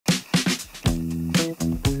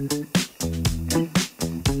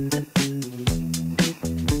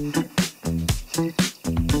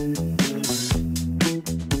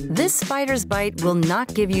spider's bite will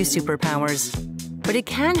not give you superpowers, but it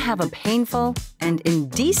can have a painful and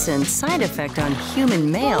indecent side effect on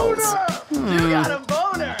human males. You got a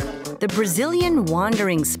boner! The Brazilian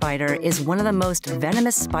wandering spider is one of the most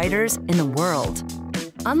venomous spiders in the world.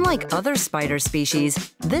 Unlike other spider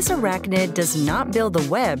species, this arachnid does not build a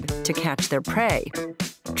web to catch their prey.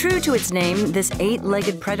 True to its name, this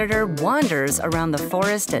 8-legged predator wanders around the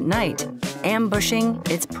forest at night, ambushing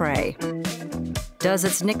its prey. Does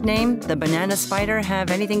its nickname, the banana spider,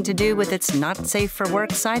 have anything to do with its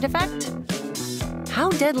not-safe-for-work side effect?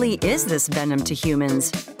 How deadly is this venom to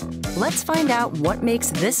humans? Let's find out what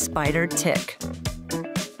makes this spider tick.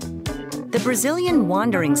 The Brazilian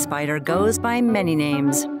wandering spider goes by many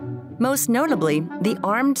names, most notably the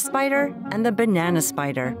armed spider and the banana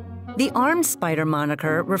spider. The armed spider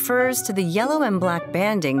moniker refers to the yellow and black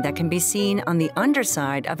banding that can be seen on the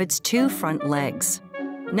underside of its 2 front legs.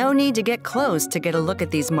 No need to get close to get a look at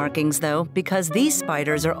these markings, though, because these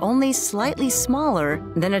spiders are only slightly smaller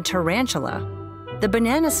than a tarantula. The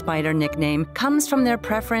banana spider nickname comes from their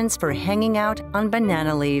preference for hanging out on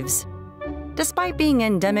banana leaves. Despite being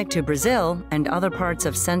endemic to Brazil and other parts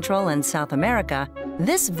of Central and South America,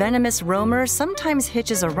 this venomous roamer sometimes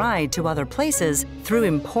hitches a ride to other places through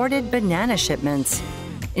imported banana shipments.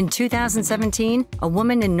 In 2017, a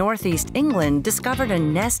woman in Northeast England discovered a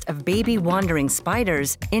nest of baby wandering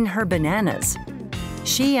spiders in her bananas.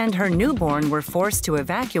 She and her newborn were forced to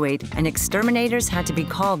evacuate, and exterminators had to be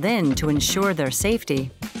called in to ensure their safety.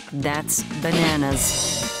 That's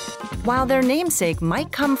bananas. While their namesake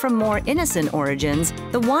might come from more innocent origins,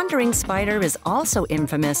 the wandering spider is also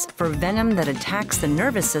infamous for venom that attacks the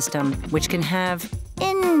nervous system, which can have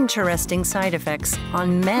interesting side effects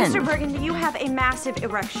on men. Mr. Burgundy, you have a massive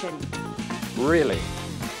erection. Really?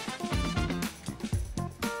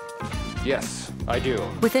 Yes, I do.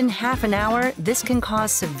 Within half an hour, this can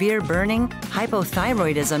cause severe burning,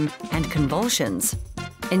 hypothyroidism, and convulsions.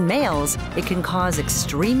 In males, it can cause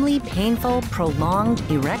extremely painful, prolonged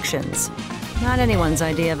erections. Not anyone's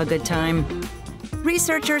idea of a good time.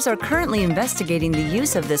 Researchers are currently investigating the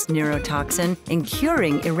use of this neurotoxin in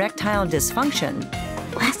curing erectile dysfunction.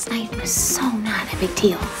 Last night was so not a big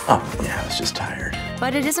deal. Oh, yeah, I was just tired.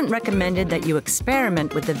 But it isn't recommended that you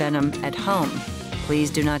experiment with the venom at home. Please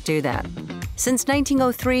do not do that. Since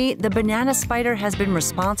 1903, the banana spider has been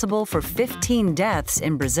responsible for 15 deaths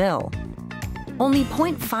in Brazil. Only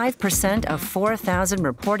 0.5% of 4,000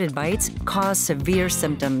 reported bites cause severe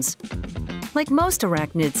symptoms. Like most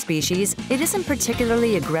arachnid species, it isn't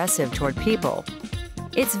particularly aggressive toward people.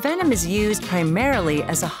 Its venom is used primarily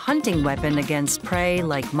as a hunting weapon against prey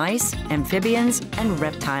like mice, amphibians, and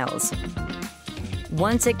reptiles.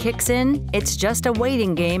 Once it kicks in, it's just a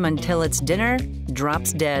waiting game until its dinner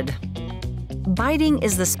drops dead. Biting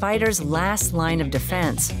is the spider's last line of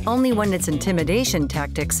defense, only when its intimidation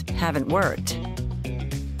tactics haven't worked.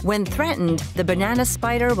 When threatened, the banana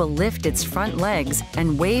spider will lift its front legs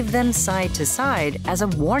and wave them side to side as a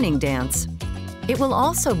warning dance. It will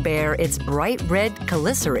also bear its bright red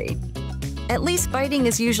chelicerae. At least biting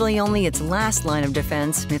is usually only its last line of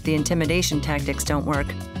defense if the intimidation tactics don't work.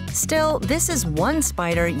 Still, this is one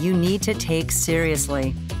spider you need to take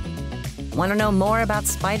seriously. Want to know more about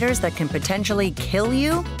spiders that can potentially kill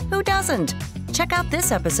you? Who doesn't? Check out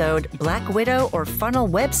this episode, Black Widow or Funnel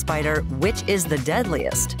Web Spider, which is the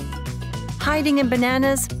deadliest? Hiding in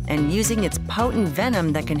bananas and using its potent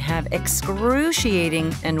venom that can have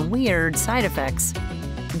excruciating and weird side effects.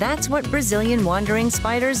 That's what Brazilian wandering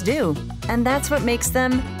spiders do, and that's what makes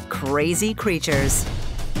them crazy creatures.